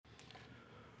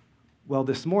Well,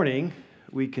 this morning,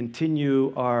 we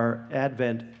continue our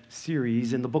Advent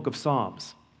series in the book of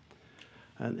Psalms.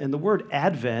 And the word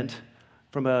Advent,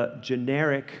 from a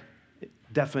generic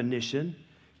definition,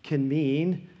 can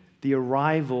mean the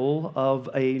arrival of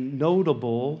a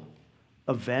notable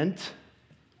event,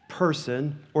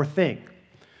 person, or thing.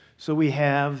 So we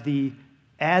have the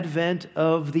advent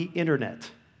of the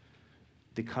internet,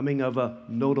 the coming of a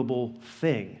notable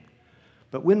thing.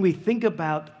 But when we think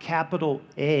about capital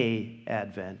A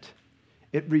Advent,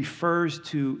 it refers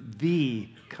to the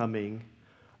coming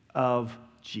of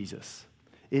Jesus.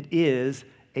 It is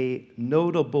a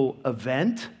notable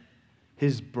event,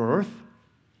 his birth,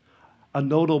 a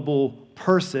notable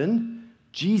person,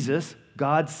 Jesus,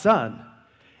 God's Son.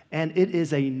 And it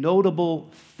is a notable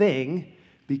thing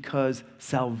because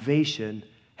salvation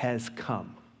has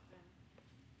come.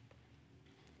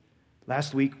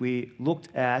 Last week we looked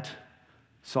at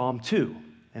Psalm 2,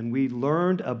 and we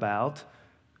learned about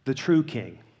the true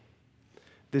King.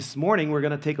 This morning, we're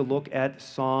going to take a look at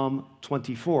Psalm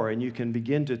 24, and you can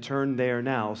begin to turn there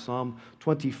now. Psalm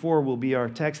 24 will be our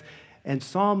text, and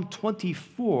Psalm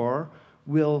 24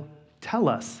 will tell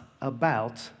us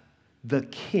about the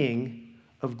King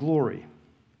of glory.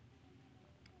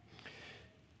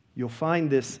 You'll find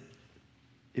this,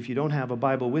 if you don't have a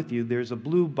Bible with you, there's a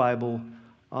blue Bible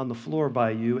on the floor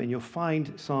by you, and you'll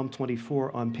find Psalm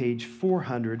 24 on page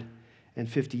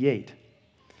 458.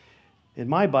 In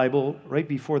my Bible, right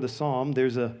before the psalm,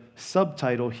 there's a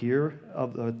subtitle here,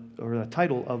 or a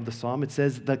title of the psalm. It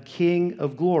says, "The King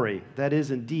of Glory." That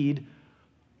is indeed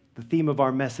the theme of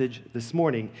our message this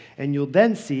morning. And you'll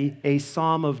then see a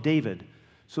Psalm of David.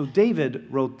 So David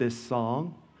wrote this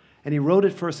song, and he wrote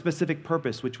it for a specific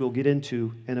purpose, which we'll get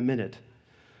into in a minute.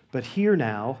 But hear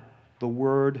now the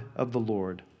word of the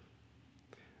Lord.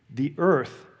 The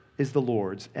earth is the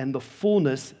Lord's, and the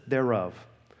fullness thereof,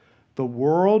 the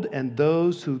world and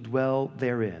those who dwell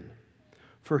therein.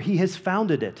 For he has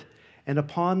founded it, and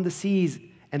upon the seas,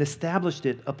 and established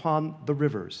it upon the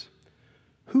rivers.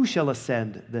 Who shall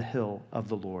ascend the hill of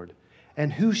the Lord?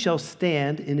 And who shall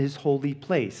stand in his holy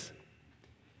place?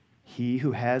 He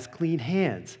who has clean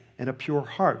hands and a pure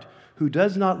heart, who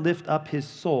does not lift up his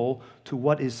soul to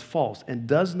what is false, and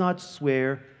does not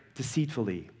swear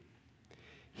deceitfully.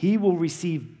 He will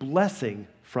receive blessing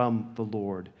from the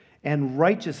Lord, and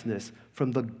righteousness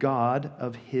from the God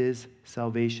of his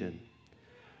salvation.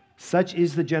 Such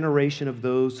is the generation of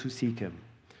those who seek him,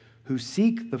 who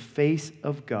seek the face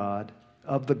of God,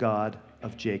 of the God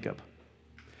of Jacob.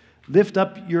 Lift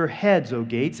up your heads, O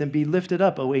gates, and be lifted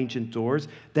up, O ancient doors,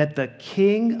 that the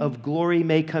King of glory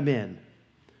may come in.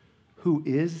 Who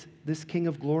is this King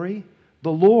of glory?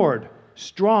 The Lord,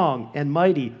 strong and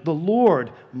mighty, the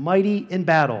Lord, mighty in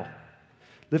battle.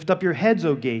 Lift up your heads,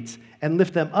 O gates, and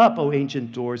lift them up, O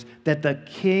ancient doors, that the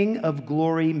King of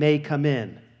glory may come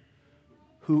in.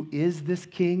 Who is this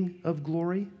King of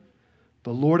glory?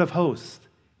 The Lord of hosts.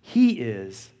 He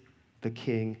is the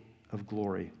King of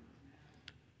glory.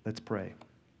 Let's pray.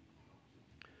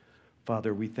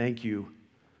 Father, we thank you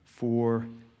for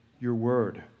your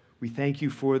word. We thank you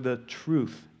for the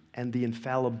truth and the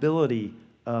infallibility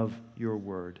of your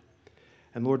word.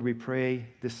 And Lord, we pray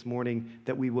this morning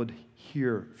that we would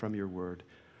hear from your word.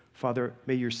 Father,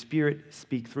 may your Spirit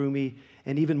speak through me,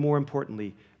 and even more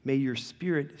importantly, may your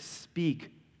Spirit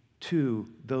speak to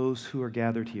those who are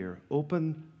gathered here.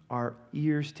 Open our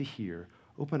ears to hear.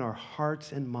 Open our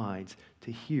hearts and minds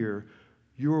to hear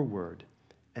your word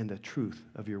and the truth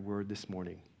of your word this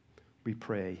morning. We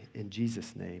pray in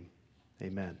Jesus' name,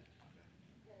 amen.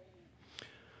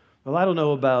 Well, I don't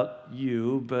know about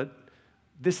you, but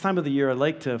this time of the year I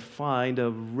like to find a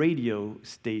radio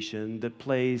station that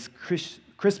plays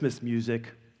Christmas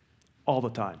music all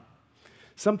the time.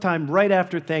 Sometime right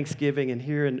after Thanksgiving and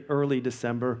here in early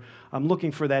December, I'm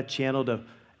looking for that channel to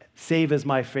save as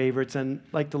my favorites and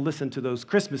like to listen to those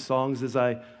Christmas songs as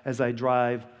I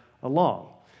drive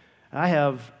along. I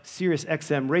have Sirius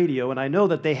XM radio, and I know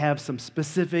that they have some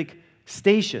specific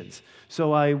stations.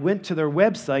 So I went to their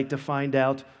website to find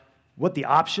out what the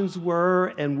options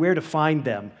were and where to find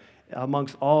them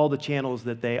amongst all the channels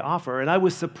that they offer. And I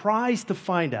was surprised to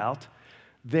find out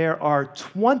there are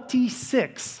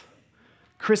 26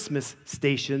 Christmas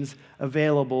stations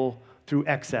available through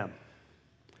XM.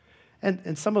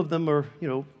 And some of them are,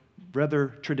 rather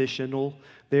traditional.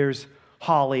 There's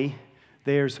Holly.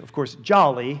 There's, of course,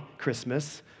 Jolly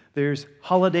Christmas. There's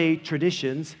Holiday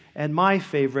Traditions. And my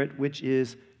favorite, which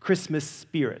is Christmas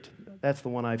Spirit. That's the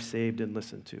one I've saved and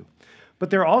listened to. But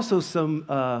there are also some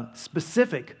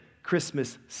specific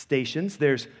Christmas stations.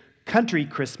 There's Country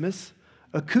Christmas,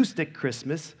 Acoustic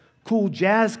Christmas, Cool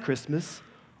Jazz Christmas,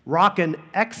 Rockin'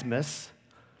 Xmas,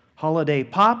 holiday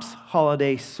pops,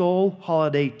 holiday soul,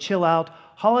 holiday chill out,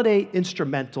 holiday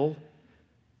instrumental,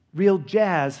 real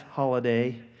jazz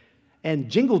holiday, and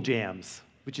jingle jams,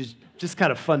 which is just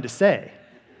kind of fun to say.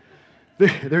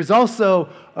 There's also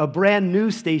a brand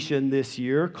new station this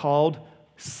year called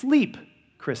Sleep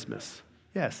Christmas.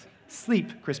 Yes,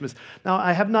 Sleep Christmas. Now,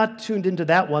 I have not tuned into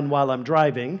that one while I'm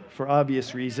driving for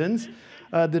obvious reasons.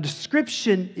 The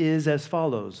description is as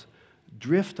follows: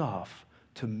 drift off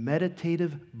to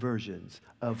meditative versions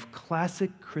of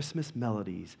classic Christmas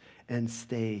melodies and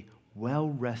stay well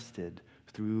rested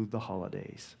through the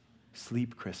holidays.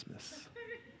 Sleep Christmas.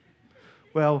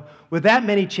 Well, with that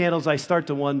many channels, I start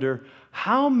to wonder,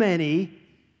 how many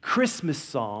Christmas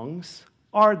songs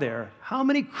are there? How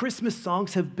many Christmas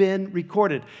songs have been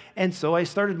recorded? And so I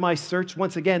started my search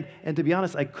once again, and to be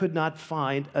honest, I could not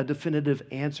find a definitive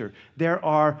answer. There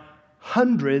are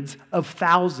hundreds of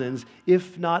thousands,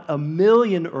 if not a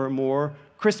million or more,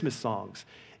 Christmas songs.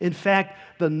 In fact,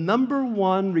 the number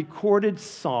one recorded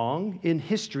song in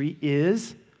history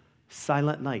is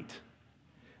Silent Night.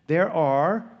 There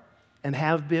are and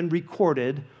have been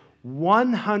recorded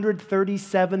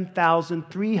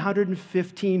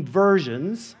 137,315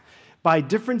 versions by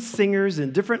different singers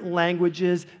in different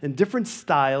languages and different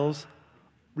styles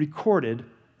recorded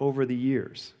over the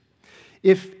years.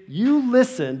 If you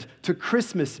listened to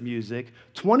Christmas music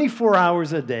 24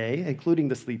 hours a day, including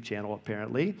the Sleep Channel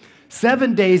apparently,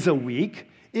 7 days a week,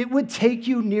 it would take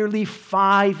you nearly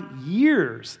 5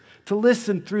 years to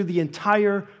listen through the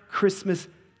entire Christmas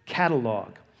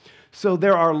catalog. So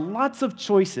there are lots of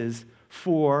choices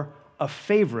for a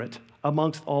favorite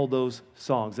amongst all those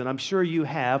songs. And I'm sure you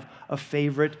have a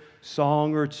favorite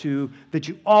song or two that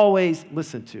you always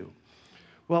listen to.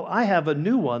 Well, I have a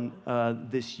new one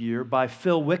this year by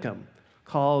Phil Wickham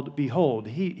called Behold.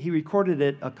 He recorded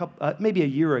it maybe a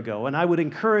year ago, and I would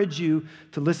encourage you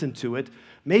to listen to it.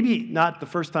 Maybe not the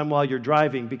first time while you're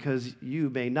driving, because you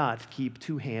may not keep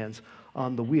two hands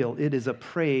on the wheel. It is a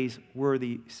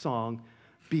praiseworthy song.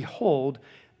 Behold,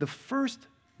 the first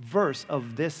verse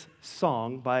of this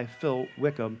song by Phil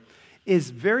Wickham is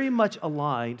very much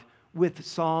aligned with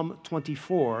Psalm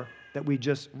 24 that we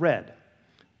just read.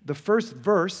 The first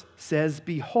verse says,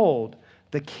 Behold,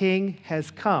 the King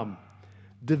has come,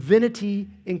 divinity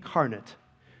incarnate,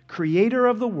 creator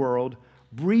of the world,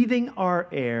 breathing our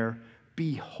air.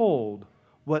 Behold,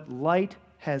 what light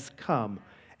has come,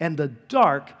 and the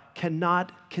dark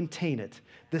cannot contain it.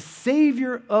 The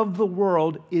Savior of the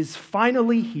world is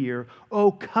finally here.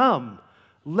 Oh, come,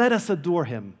 let us adore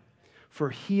him, for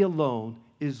he alone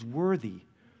is worthy,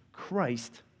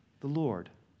 Christ the Lord.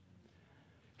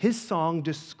 His song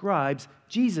describes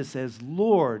Jesus as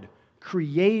Lord,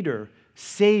 Creator,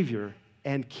 Savior,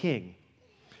 and King.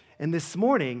 And this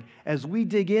morning, as we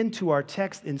dig into our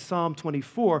text in Psalm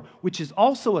 24, which is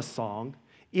also a song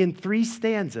in 3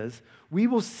 stanzas, we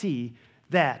will see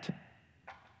that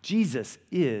Jesus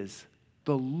is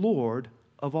the Lord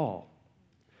of all,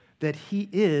 that he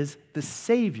is the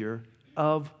Savior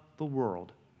of the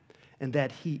world, and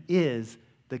that he is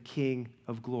the King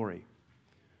of glory.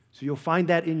 So you'll find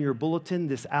that in your bulletin,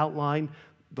 this outline,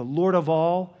 the Lord of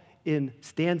all, in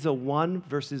stanza 1,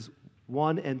 verses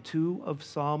 1 and 2 of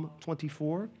Psalm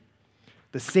 24,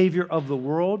 the Savior of the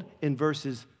world in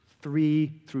verses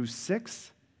 3 through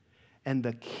 6, and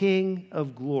the King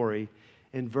of glory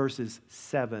in verses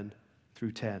 7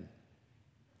 through 10.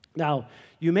 Now,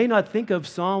 you may not think of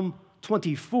Psalm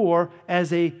 24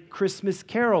 as a Christmas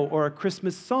carol or a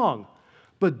Christmas song,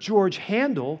 but George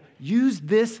Handel used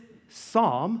this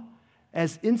psalm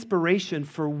as inspiration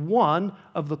for one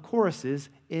of the choruses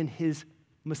in his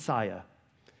Messiah.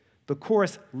 The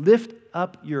chorus, Lift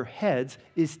Up Your Heads,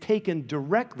 is taken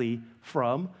directly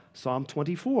from Psalm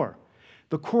 24.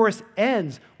 The chorus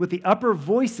ends with the upper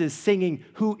voices singing,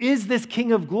 Who is this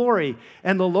King of glory?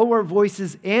 And the lower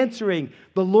voices answering,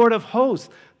 The Lord of hosts.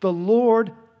 The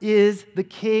Lord is the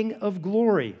King of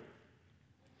glory.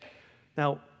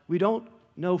 Now, we don't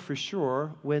know for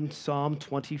sure when Psalm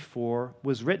 24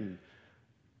 was written,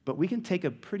 but we can take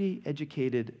a pretty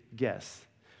educated guess,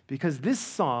 because this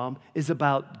psalm is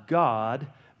about God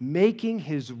making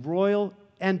his royal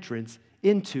entrance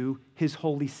into his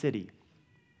holy city.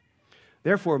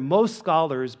 Therefore, most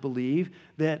scholars believe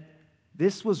that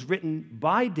this was written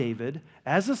by David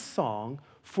as a song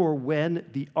for when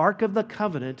the Ark of the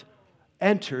Covenant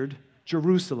entered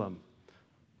Jerusalem.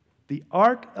 The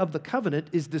Ark of the Covenant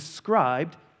is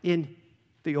described in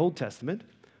the Old Testament,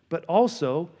 but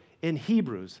also in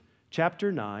Hebrews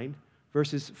chapter 9,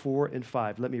 verses 4 and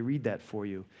 5. Let me read that for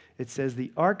you. It says,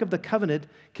 The Ark of the Covenant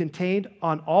contained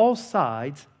on all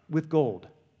sides with gold.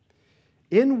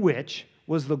 in which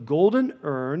was the golden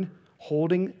urn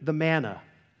holding the manna,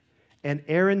 and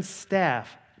Aaron's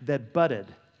staff that budded,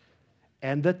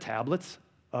 and the tablets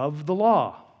of the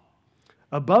law.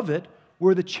 Above it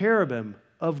were the cherubim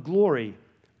of glory,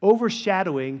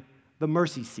 overshadowing the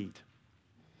mercy seat.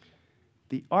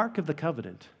 The Ark of the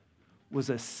Covenant was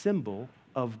a symbol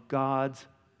of God's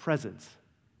presence,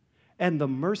 and the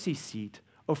mercy seat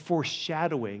a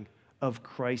foreshadowing of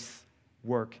Christ's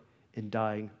work in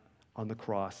dying on the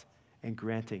cross and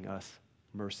granting us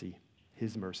mercy,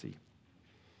 his mercy.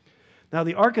 Now,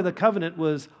 the Ark of the Covenant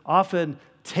was often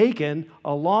taken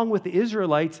along with the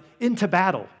Israelites into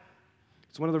battle.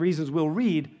 It's one of the reasons we'll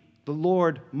read, the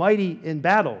Lord mighty in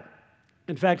battle.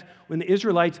 In fact, when the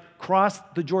Israelites crossed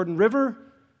the Jordan River,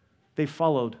 they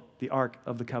followed the Ark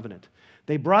of the Covenant.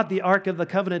 They brought the Ark of the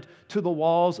Covenant to the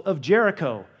walls of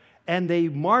Jericho, and they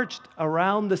marched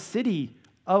around the city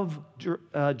of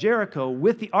Jericho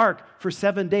with the Ark for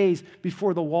 7 days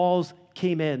before the walls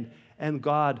came in, and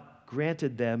God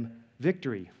granted them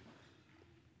victory.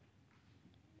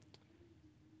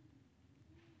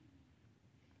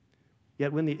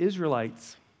 Yet when the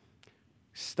Israelites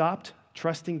stopped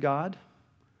trusting God,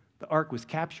 the ark was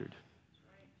captured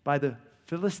by the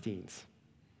Philistines.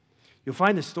 You'll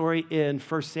find the story in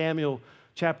 1 Samuel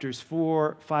chapters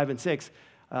 4, 5, and 6.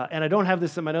 And I don't have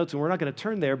this in my notes, and we're not going to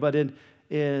turn there, but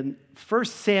in 1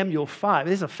 Samuel 5,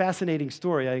 this is a fascinating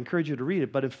story. I encourage you to read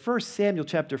it. But in 1 Samuel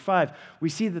chapter 5, we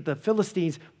see that the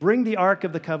Philistines bring the Ark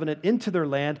of the Covenant into their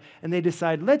land, and they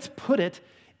decide, let's put it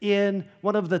in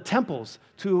one of the temples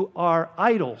to our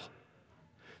idol.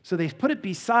 So they put it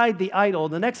beside the idol.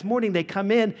 The next morning they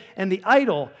come in, and the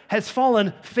idol has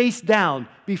fallen face down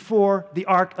before the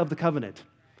Ark of the Covenant.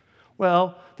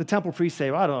 Well, the temple priests say,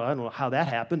 well, I don't know how that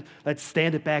happened. Let's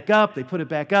stand it back up. They put it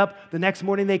back up. The next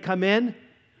morning they come in.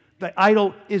 The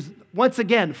idol is once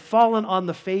again fallen on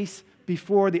the face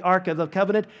before the Ark of the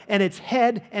Covenant, and its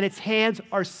head and its hands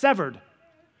are severed.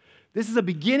 This is a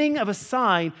beginning of a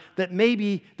sign that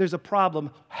maybe there's a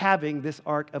problem having this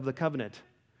Ark of the Covenant.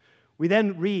 We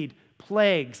then read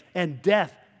plagues and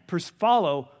death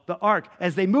follow the ark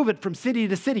as they move it from city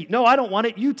to city. No, I don't want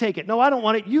it, you take it. No, I don't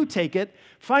want it, you take it.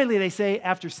 Finally, they say,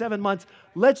 after 7 months,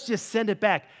 let's just send it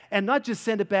back. And not just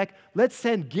send it back, let's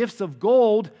send gifts of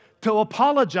gold to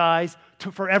apologize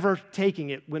to forever taking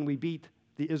it when we beat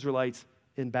the Israelites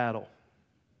in battle.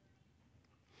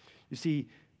 You see,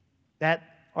 that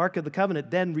Ark of the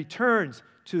Covenant then returns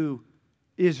to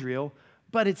Israel,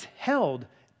 but it's held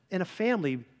in a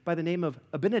family by the name of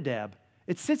Abinadab.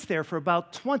 It sits there for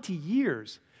about 20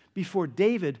 years before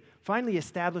David finally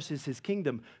establishes his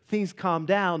kingdom. Things calm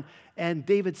down, and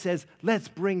David says, let's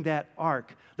bring that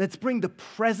ark. Let's bring the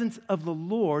presence of the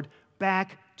Lord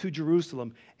back to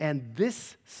Jerusalem. And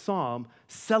this psalm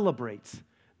celebrates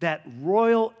that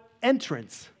royal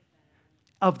entrance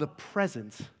of the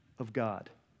presence of God.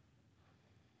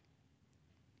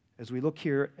 As we look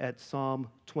here at Psalm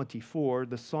 24,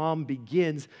 the psalm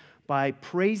begins by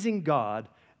praising God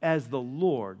as the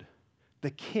Lord,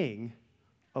 the King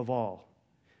of all.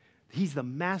 He's the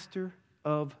master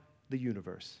of the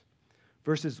universe.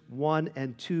 Verses 1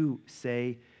 and 2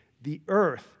 say, the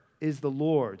earth is the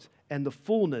Lord's, and the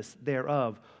fullness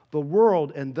thereof, the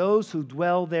world and those who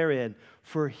dwell therein,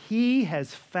 for he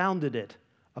has founded it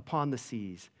upon the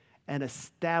seas and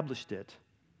established it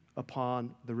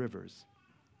upon the rivers.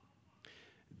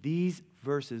 These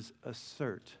verses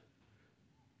assert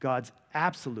God's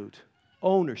absolute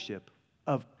ownership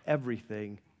of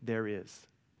everything there is.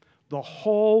 The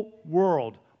whole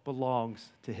world belongs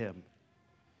to him.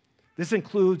 This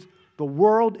includes the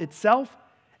world itself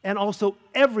and also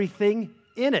everything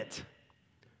in it.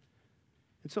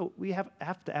 And so we have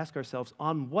to ask ourselves,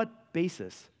 on what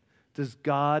basis does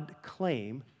God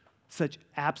claim such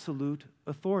absolute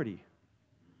authority?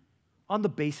 On the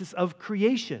basis of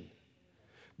creation.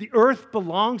 The earth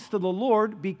belongs to the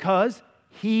Lord because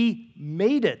he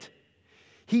made it.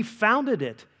 He founded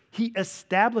it. He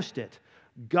established it.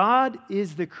 God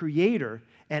is the creator,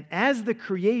 and as the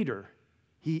creator,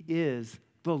 he is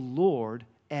the Lord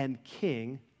and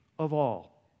King of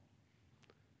all.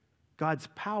 God's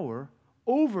power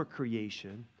over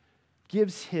creation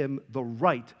gives him the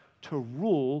right to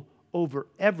rule over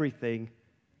everything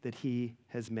that he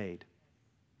has made.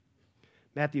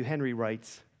 Matthew Henry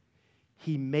writes,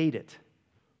 he made it,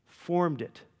 formed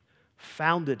it,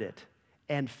 founded it,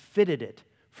 and fitted it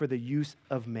for the use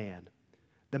of man.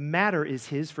 The matter is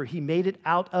his, for he made it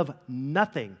out of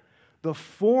nothing. The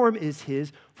form is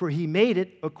his, for he made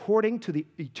it according to the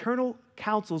eternal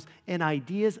counsels and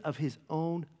ideas of his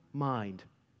own mind.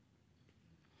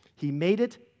 He made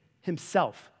it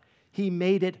himself. He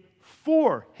made it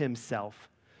for himself,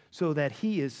 so that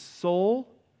he is sole,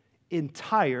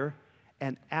 entire,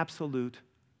 and absolute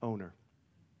owner.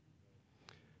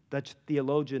 Dutch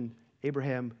theologian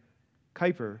Abraham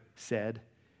Kuyper said,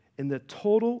 "In the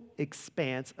total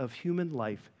expanse of human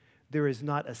life, there is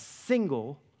not a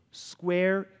single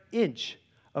square inch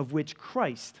of which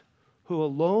Christ, who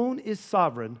alone is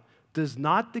sovereign, does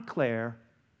not declare,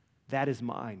 'That is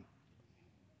mine.'"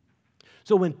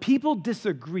 So when people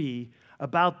disagree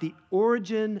about the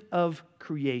origin of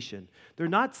creation, they're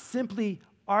not simply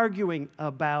arguing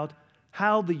about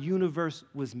how the universe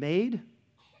was made,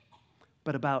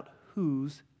 but about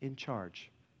who's in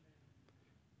charge.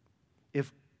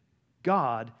 If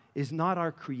God is not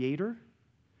our creator,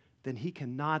 then he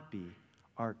cannot be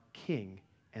our king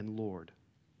and Lord.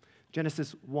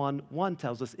 Genesis 1:1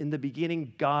 tells us, "In the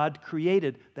beginning, God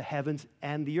created the heavens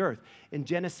and the earth." In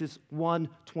Genesis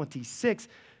 1:26,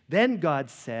 "Then God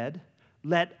said,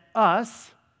 'Let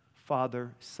us,'"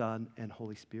 Father, Son, and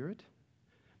Holy Spirit,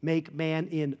 "'make man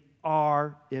in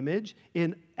our image,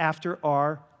 after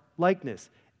our likeness.'"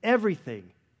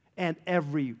 Everything and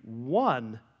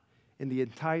everyone in the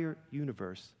entire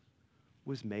universe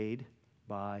was made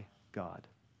by God.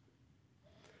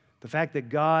 The fact that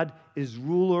God is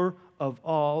ruler of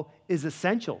all is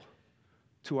essential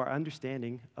to our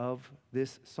understanding of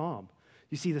this psalm.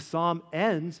 You see, the psalm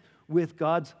ends with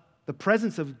the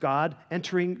presence of God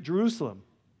entering Jerusalem.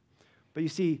 But you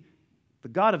see, the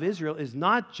God of Israel is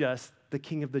not just the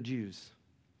king of the Jews.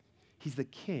 He's the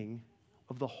king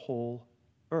of the whole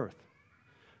earth.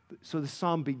 So the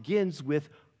psalm begins with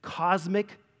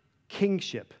cosmic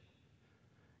kingship.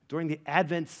 During the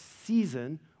Advent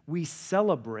season, we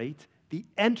celebrate the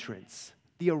entrance,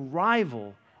 the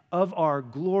arrival of our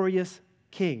glorious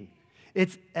King.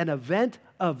 It's an event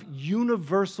of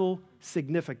universal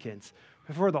significance,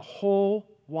 for the whole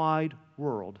wide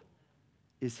world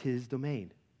is his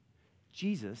domain.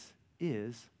 Jesus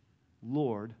is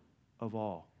Lord of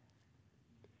all.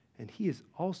 And he is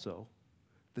also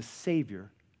the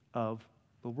Savior of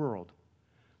the world.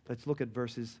 Let's look at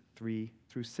verses 3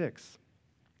 through 6.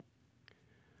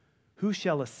 "Who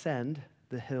shall ascend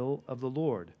the hill of the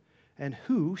Lord? And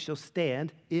who shall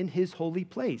stand in his holy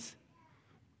place?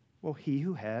 Well, he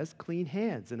who has clean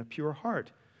hands and a pure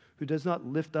heart, who does not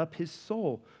lift up his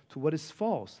soul to what is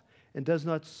false, and does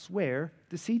not swear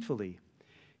deceitfully.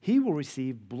 He will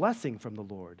receive blessing from the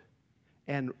Lord,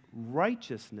 and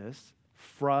righteousness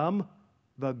from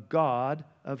the God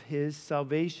of his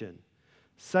salvation.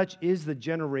 Such is the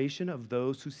generation of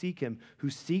those who seek him, who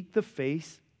seek the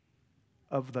face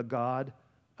of the God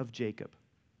of Jacob."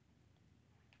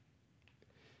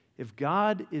 If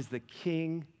God is the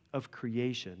king of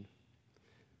creation,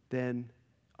 then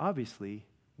obviously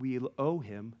we owe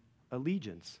him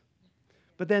allegiance.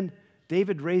 But then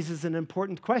David raises an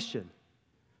important question.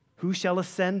 Who shall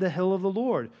ascend the hill of the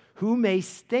Lord? Who may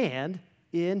stand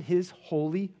in his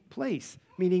holy place?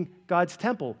 Meaning God's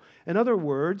temple. In other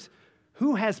words,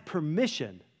 who has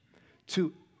permission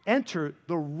to enter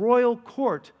the royal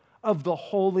court of the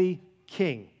holy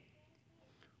king?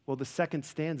 Well, the second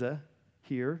stanza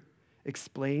here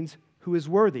explains who is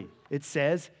worthy. It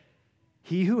says,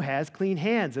 "He who has clean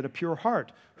hands and a pure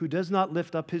heart, who does not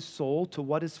lift up his soul to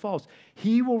what is false,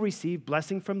 he will receive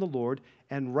blessing from the Lord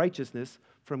and righteousness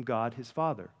from God his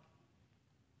Father."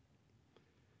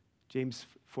 James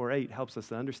 4:8 helps us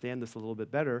to understand this a little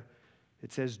bit better.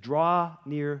 It says, "Draw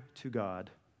near to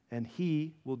God, and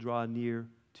he will draw near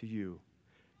to you.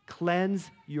 Cleanse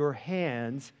your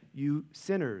hands, you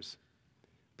sinners.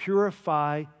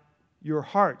 Purify your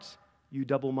hearts, you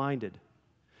double-minded."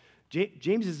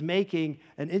 James is making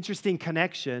an interesting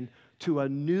connection to a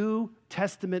New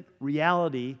Testament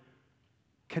reality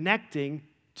connecting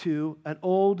to an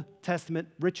Old Testament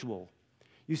ritual.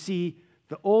 You see,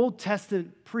 the Old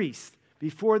Testament priests,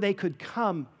 before they could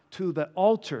come to the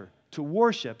altar to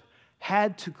worship,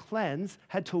 had to cleanse,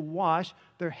 had to wash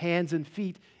their hands and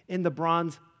feet in the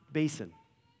bronze basin.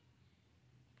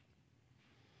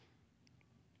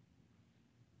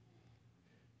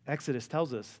 Exodus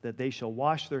tells us that they shall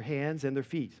wash their hands and their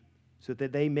feet so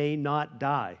that they may not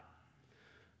die.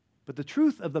 But the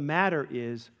truth of the matter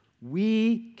is,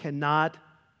 we cannot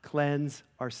cleanse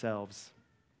ourselves.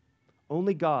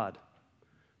 Only God,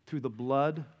 through the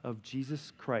blood of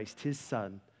Jesus Christ, his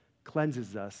Son,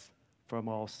 cleanses us from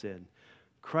all sin.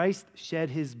 Christ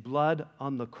shed his blood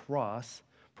on the cross,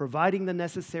 providing the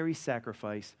necessary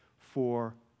sacrifice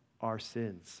for our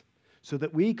sins, so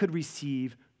that we could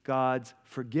receive God's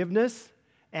forgiveness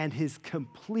and his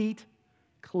complete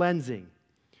cleansing.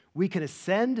 We can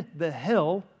ascend the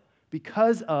hill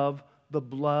because of the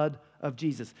blood of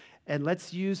Jesus. And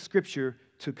let's use Scripture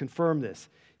to confirm this.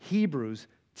 Hebrews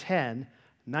 10,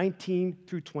 19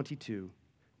 through 22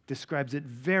 describes it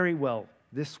very well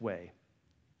this way.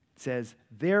 It says,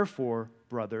 "Therefore,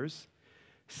 brothers,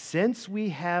 since we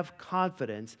have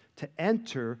confidence to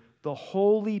enter the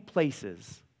holy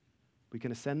places," we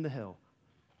can ascend the hill.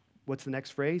 What's the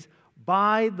next phrase?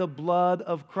 "By the blood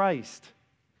of Christ,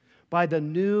 by the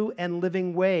new and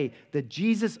living way that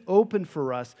Jesus opened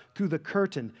for us through the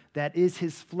curtain that is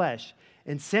his flesh.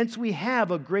 And since we have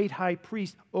a great high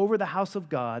priest over the house of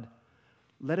God,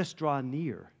 let us draw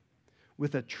near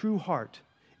with a true heart,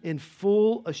 in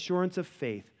full assurance of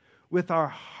faith, with our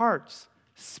hearts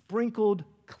sprinkled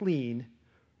clean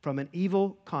from an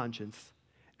evil conscience,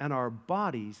 and our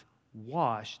bodies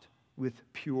washed with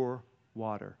pure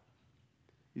water."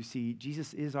 You see,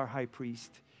 Jesus is our high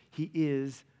priest. He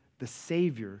is the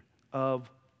Savior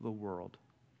of the world.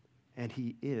 And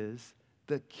he is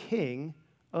the King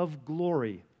of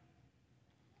glory.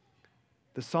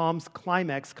 The Psalm's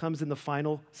climax comes in the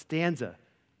final stanza.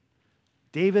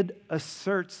 David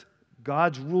asserts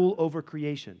God's rule over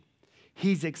creation.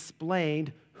 He's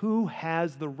explained who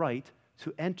has the right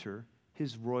to enter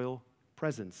his royal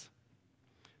presence.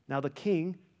 Now the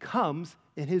king comes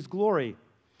in his glory.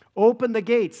 Open the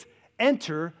gates.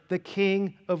 Enter the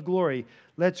King of glory.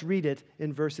 Let's read it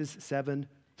in verses 7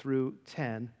 through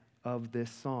 10 of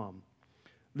this psalm.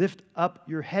 "Lift up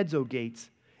your heads, O gates,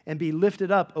 and be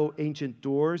lifted up, O ancient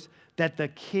doors, that the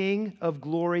King of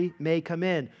glory may come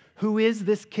in." Who is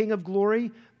this King of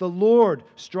glory? The Lord,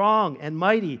 strong and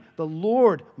mighty, the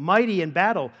Lord, mighty in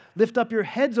battle. "Lift up your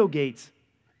heads, O gates,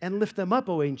 and lift them up,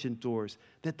 O ancient doors,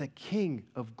 that the King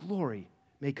of glory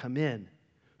may come in."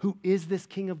 Who is this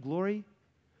King of glory?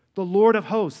 The Lord of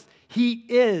hosts. He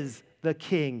is the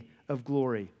King of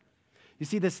glory. You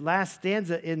see, this last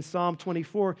stanza in Psalm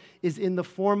 24 is in the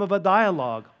form of a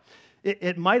dialogue.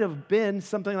 It might have been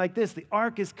something like this. The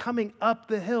ark is coming up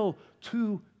the hill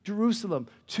to Jerusalem,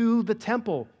 to the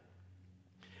temple.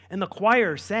 And the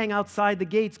choir sang outside the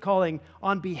gates, calling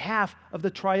on behalf of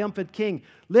the triumphant king,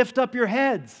 "Lift up your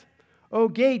heads, O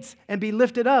gates, and be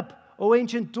lifted up, O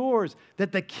ancient doors,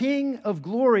 that the King of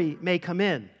glory may come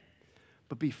in."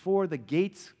 But before the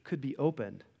gates could be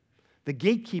opened, the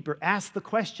gatekeeper asked the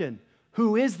question,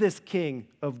 "Who is this King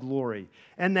of glory?"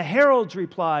 And the heralds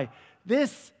reply,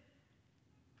 "This,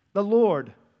 the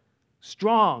Lord,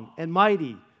 strong and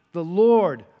mighty, the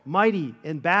Lord, mighty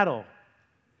in battle."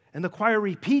 And the choir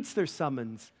repeats their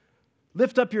summons,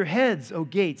 "Lift up your heads, O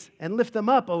gates, and lift them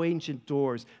up, O ancient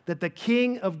doors, that the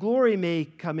King of glory may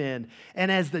come in." And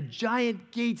as the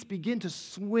giant gates begin to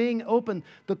swing open,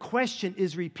 the question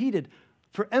is repeated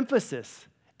for emphasis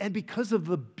and because of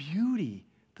the beauty,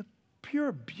 the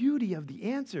pure beauty of the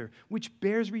answer, which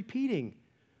bears repeating.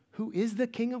 Who is the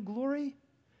King of glory?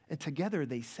 And together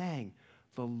they sang,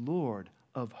 "The Lord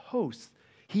of hosts.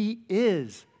 He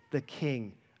is the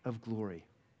King of glory."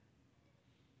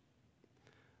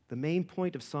 The main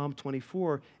point of Psalm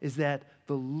 24 is that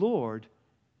the Lord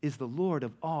is the Lord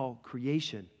of all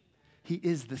creation. He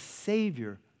is the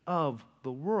Savior of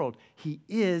the world. He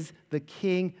is the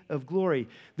King of glory.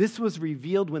 This was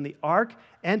revealed when the ark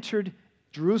entered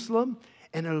Jerusalem,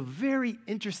 and in a very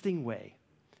interesting way,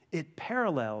 it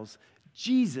parallels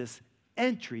Jesus'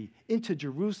 entry into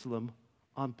Jerusalem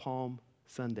on Palm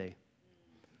Sunday.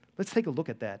 Let's take a look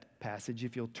at that passage.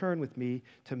 If you'll turn with me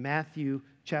to Matthew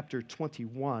chapter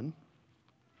 21,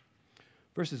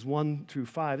 verses 1 through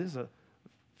 5. This is a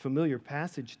familiar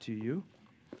passage to you.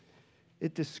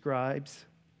 It describes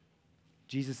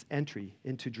Jesus' entry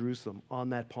into Jerusalem on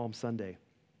that Palm Sunday.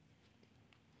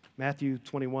 Matthew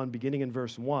 21, beginning in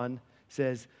verse 1,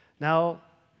 says, "Now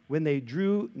when they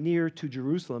drew near to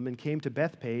Jerusalem and came to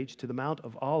Bethphage, to the Mount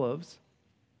of Olives,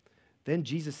 then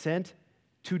Jesus sent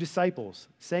 2 disciples,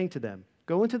 saying to them,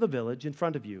 'Go into the village in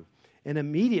front of you, and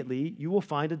immediately you will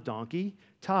find a donkey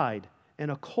tied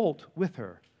and a colt with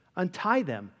her. Untie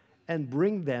them and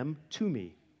bring them to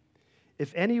me.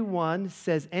 If anyone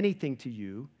says anything to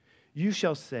you, you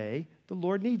shall say, the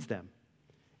Lord needs them,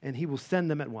 and he will send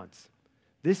them at once.'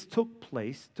 This took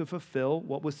place to fulfill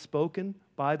what was spoken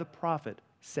by the prophet,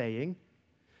 saying,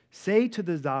 'Say to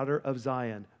the daughter of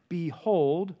Zion,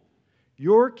 behold,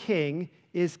 your king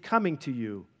is coming to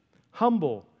you,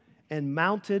 humble and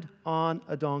mounted on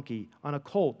a donkey, on a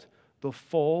colt, the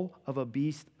foal of a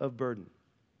beast of burden.'"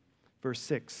 Verse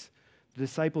 6, "The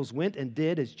disciples went and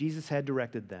did as Jesus had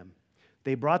directed them.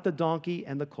 They brought the donkey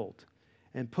and the colt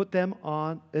and put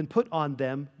on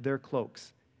them their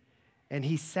cloaks, and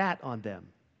he sat on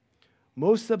them.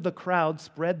 Most of the crowd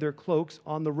spread their cloaks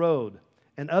on the road,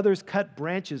 and others cut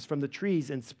branches from the trees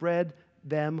and spread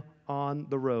them on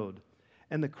the road.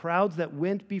 And the crowds that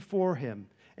went before him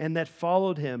and that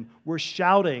followed him were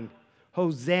shouting,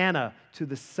 Hosanna to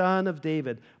the Son of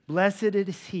David. Blessed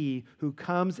is he who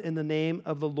comes in the name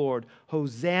of the Lord.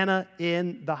 Hosanna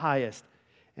in the highest.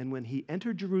 And when he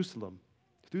entered Jerusalem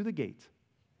through the gate,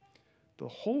 the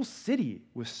whole city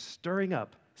was stirring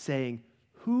up, saying,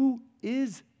 Who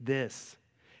is this?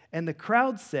 And the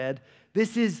crowd said,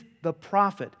 This is the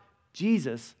prophet,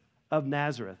 Jesus of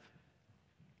Nazareth.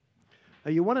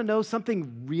 Now, you want to know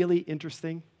something really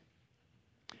interesting?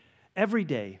 Every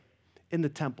day in the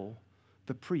temple,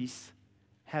 the priests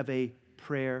have a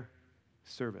prayer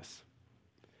service.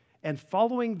 And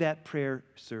following that prayer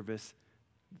service,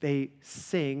 they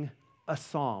sing a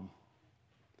psalm.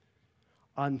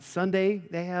 On Sunday,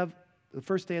 the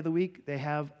first day of the week, they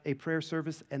have a prayer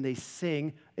service and they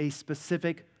sing a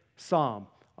specific psalm.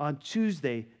 On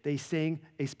Tuesday, they sing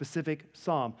a specific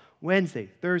psalm. Wednesday,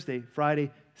 Thursday,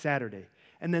 Friday, Saturday.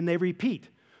 And then they repeat,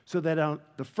 so that on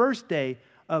the first day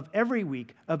of every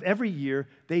week, of every year,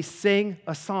 they sing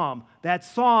a psalm. That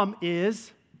psalm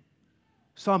is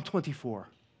Psalm 24.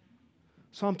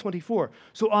 Psalm 24.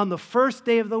 So on the first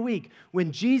day of the week,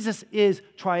 when Jesus is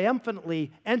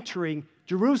triumphantly entering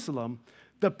Jerusalem,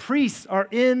 the priests are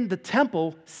in the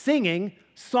temple singing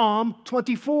Psalm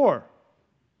 24.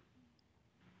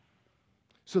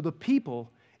 So the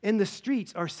people in the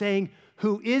streets are saying,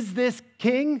 Who is this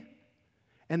king?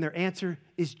 And their answer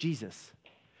is Jesus.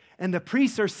 And the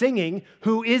priests are singing,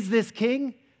 Who is this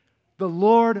king? The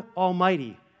Lord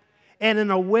Almighty. And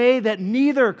in a way that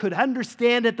neither could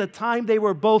understand at the time, they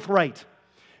were both right.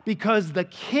 Because the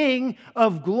King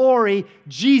of glory,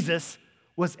 Jesus,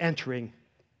 was entering.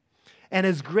 And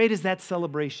as great as that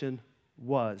celebration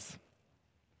was,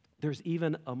 there's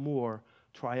even a more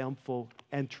triumphal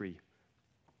entry.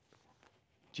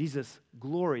 Jesus'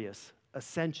 glorious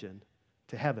ascension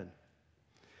to heaven.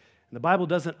 And the Bible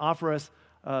doesn't offer us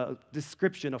a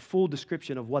full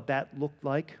description of what that looked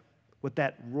like, what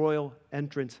that royal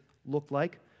entrance looked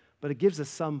like, but it gives us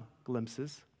some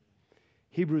glimpses.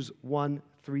 Hebrews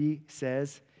 1:3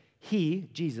 says, He,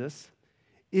 Jesus,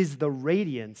 is the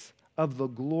radiance of the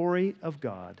glory of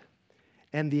God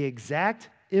and the exact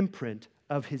imprint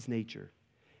of his nature.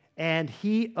 And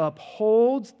he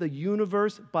upholds the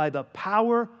universe by the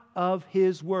power of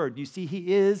his word. You see,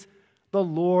 he is the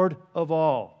Lord of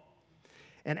all.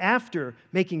 And after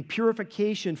making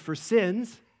purification for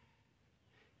sins,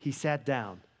 he sat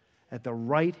down at the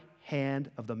right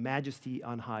hand of the majesty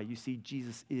on high. You see,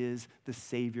 Jesus is the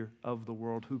Savior of the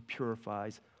world who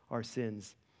purifies our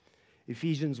sins.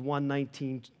 Ephesians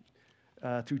 1:19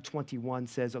 through 21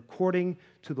 says, According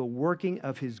to the working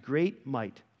of his great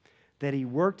might that he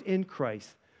worked in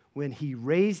Christ when he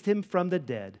raised him from the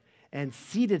dead and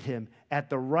seated him at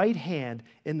the right hand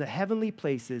in the heavenly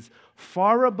places,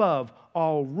 far above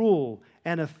all rule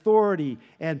and authority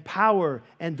and power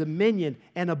and dominion,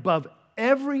 and above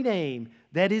every name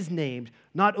that is named,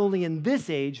 not only in this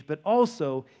age, but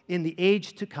also in the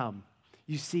age to come.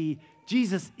 You see,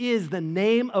 Jesus is the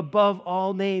name above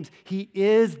all names. He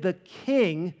is the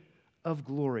King of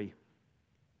glory.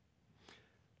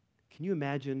 Can you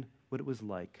imagine what it was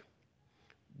like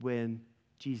when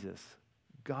Jesus,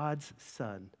 God's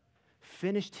Son,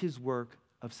 finished his work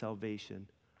of salvation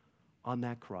on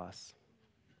that cross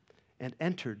and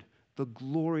entered the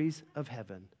glories of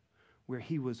heaven, where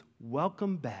he was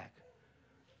welcomed back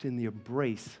in the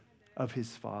embrace of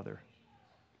his Father?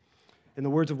 In the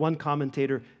words of one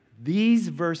commentator, these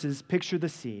verses picture the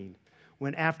scene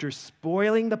when, after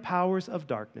spoiling the powers of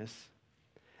darkness,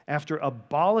 after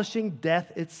abolishing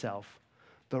death itself,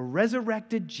 the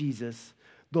resurrected Jesus,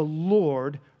 the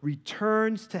Lord,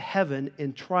 returns to heaven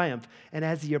in triumph. And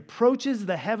as he approaches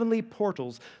the heavenly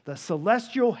portals, the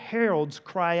celestial heralds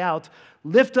cry out,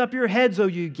 Lift up your heads, O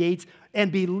you gates,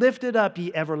 and be lifted up,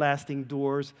 ye everlasting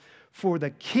doors, for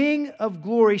the King of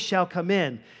glory shall come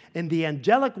in. And the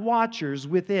angelic watchers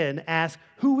within ask,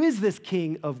 Who is this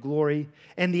King of glory?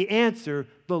 And the answer,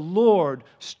 the Lord,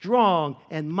 strong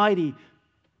and mighty.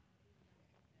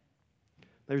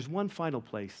 There's one final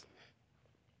place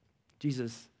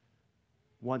Jesus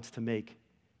wants to make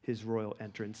his royal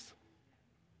entrance,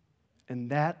 and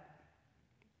that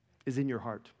is in your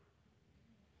heart.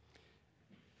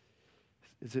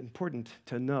 It's important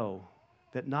to know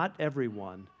that not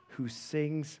everyone who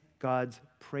sings God's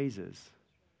praises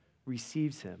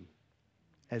receives him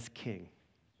as king.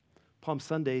 Palm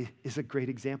Sunday is a great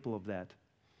example of that.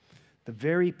 The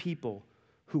very people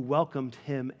who welcomed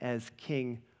him as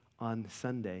king on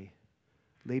Sunday,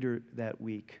 later that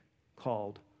week,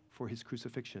 called for his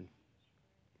crucifixion.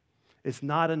 It's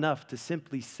not enough to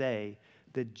simply say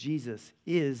that Jesus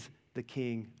is the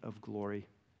King of glory.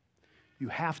 You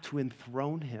have to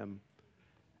enthrone him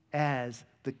as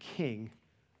the King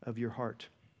of your heart.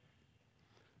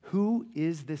 Who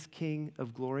is this King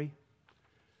of glory?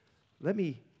 Let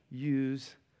me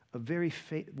use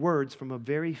words from a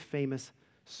very famous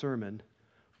sermon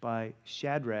by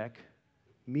Shadrach,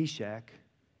 Meshach,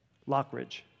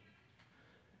 Lockridge.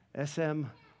 S.M.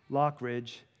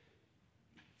 Lockridge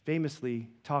famously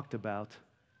talked about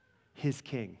his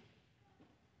king.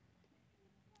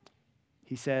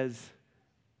 He says,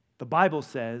 the Bible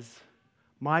says,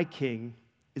 my king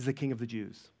is the king of the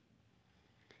Jews.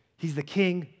 He's the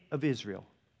king of Israel.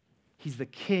 He's the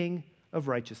king of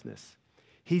righteousness.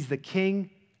 He's the king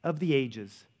of the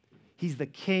ages. He's the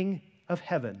king of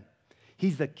heaven.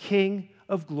 He's the king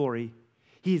of glory.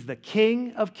 He's the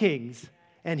king of kings,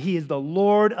 and he is the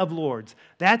Lord of lords.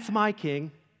 That's my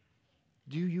king.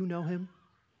 Do you know him?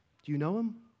 Do you know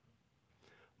him?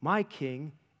 My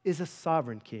king is a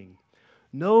sovereign king.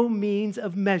 No means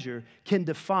of measure can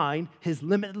define his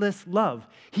limitless love.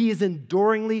 He is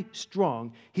enduringly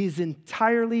strong. He is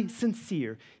entirely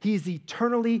sincere. He is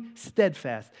eternally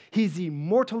steadfast. He is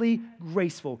immortally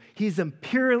graceful. He is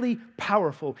imperially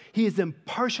powerful. He is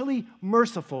impartially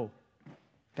merciful.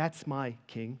 That's my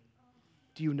king.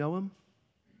 Do you know him?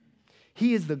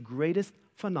 He is the greatest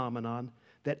phenomenon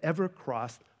that ever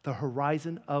crossed the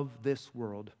horizon of this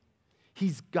world.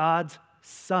 He's God's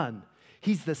Son.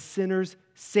 He's the sinner's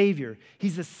Savior.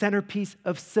 He's the centerpiece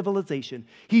of civilization.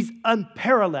 He's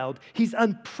unparalleled. He's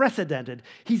unprecedented.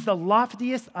 He's the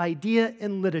loftiest idea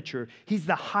in literature. He's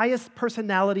the highest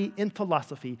personality in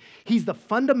philosophy. He's the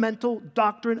fundamental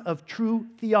doctrine of true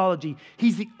theology.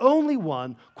 He's the only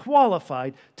one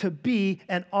qualified to be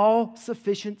an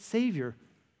all-sufficient Savior.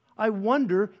 I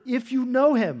wonder if you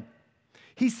know him.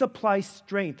 He supplies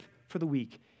strength for the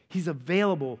weak. He's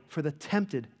available for the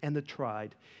tempted and the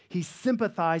tried. He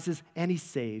sympathizes and he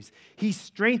saves. He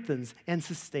strengthens and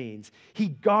sustains. He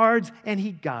guards and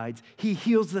he guides. He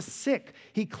heals the sick.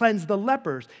 He cleanses the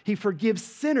lepers. He forgives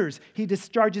sinners. He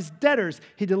discharges debtors.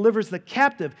 He delivers the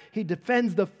captive. He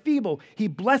defends the feeble. He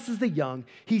blesses the young.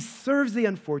 He serves the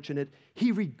unfortunate.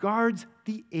 He regards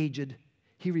the aged.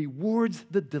 He rewards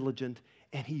the diligent.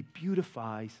 And he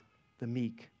beautifies the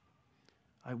meek.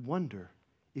 I wonder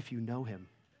if you know him.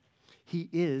 He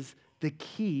is the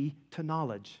key to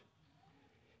knowledge.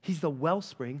 He's the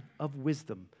wellspring of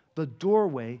wisdom, the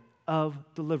doorway of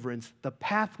deliverance, the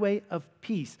pathway of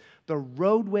peace, the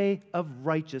roadway of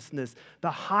righteousness, the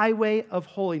highway of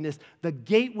holiness, the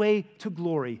gateway to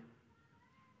glory.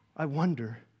 I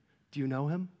wonder, do you know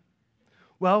him?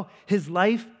 Well, his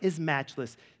life is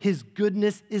matchless. His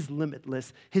goodness is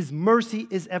limitless. His mercy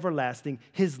is everlasting.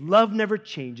 His love never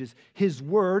changes. His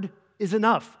word is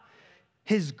enough.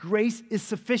 His grace is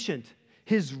sufficient.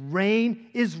 His reign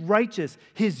is righteous.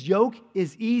 His yoke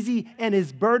is easy and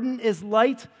his burden is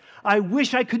light. I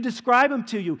wish I could describe him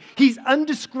to you. He's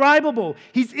undescribable.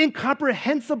 He's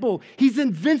incomprehensible. He's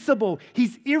invincible.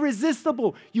 He's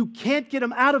irresistible. You can't get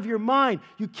him out of your mind.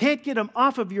 You can't get him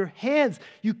off of your hands.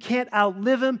 You can't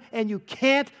outlive him, and you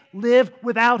can't live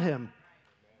without him.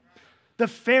 The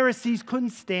Pharisees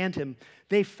couldn't stand him.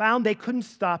 They found they couldn't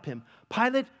stop him.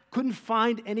 Pilate couldn't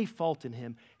find any fault in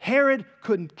him. Herod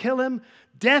couldn't kill him.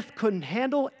 Death couldn't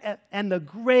handle, and the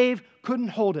grave couldn't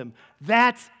hold him.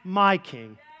 That's my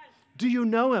king. Do you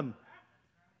know him?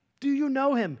 Do you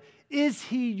know him? Is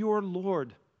he your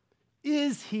Lord?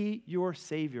 Is he your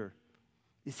Savior?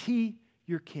 Is he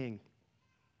your King?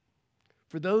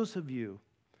 For those of you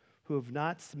who have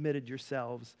not submitted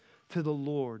yourselves to the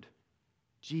Lord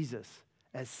Jesus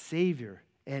as Savior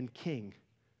and King,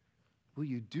 will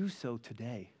you do so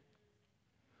today?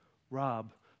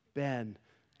 Rob, Ben,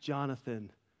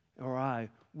 Jonathan, or I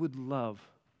would love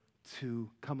to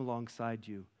come alongside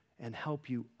you and help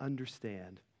you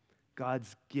understand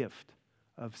God's gift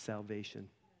of salvation.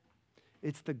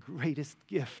 It's the greatest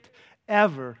gift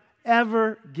ever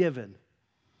given.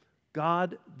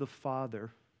 God the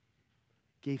Father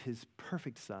gave his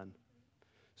perfect Son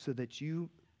so that you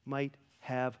might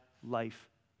have life,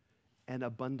 and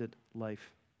abundant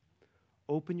life.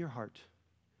 Open your heart.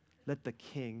 Let the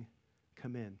King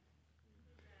come in.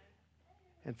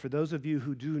 And for those of you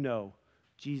who do know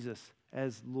Jesus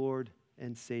as Lord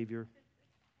and Savior,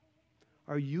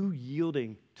 are you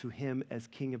yielding to him as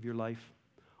King of your life?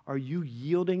 Are you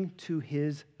yielding to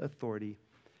his authority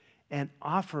and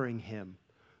offering him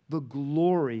the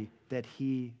glory that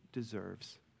he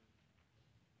deserves?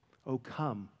 Oh,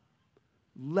 come,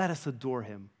 let us adore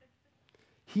him.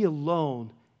 He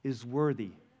alone is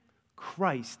worthy.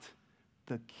 Christ,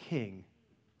 the King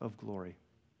of glory.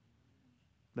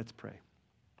 Let's pray.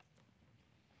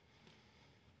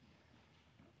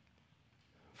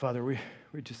 Father,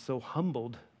 we're just so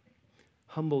humbled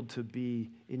to be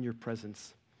in your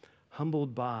presence,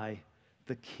 humbled by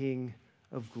the King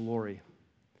of glory.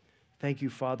 Thank you,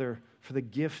 Father, for the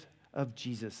gift of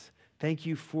Jesus. Thank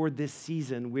you for this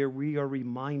season where we are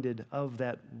reminded of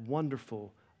that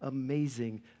wonderful,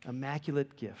 amazing,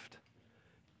 immaculate gift.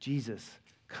 Jesus,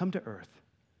 come to earth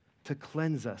to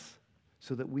cleanse us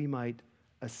so that we might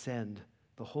ascend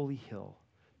the holy hill,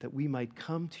 that we might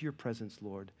come to your presence,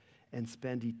 Lord, and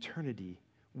spend eternity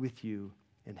with you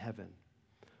in heaven.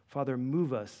 Father,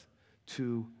 move us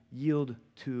to yield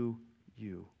to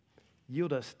you.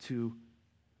 Yield us to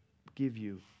give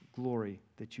you glory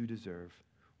that you deserve.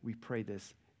 We pray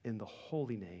this in the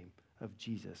holy name of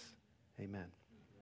Jesus. Amen.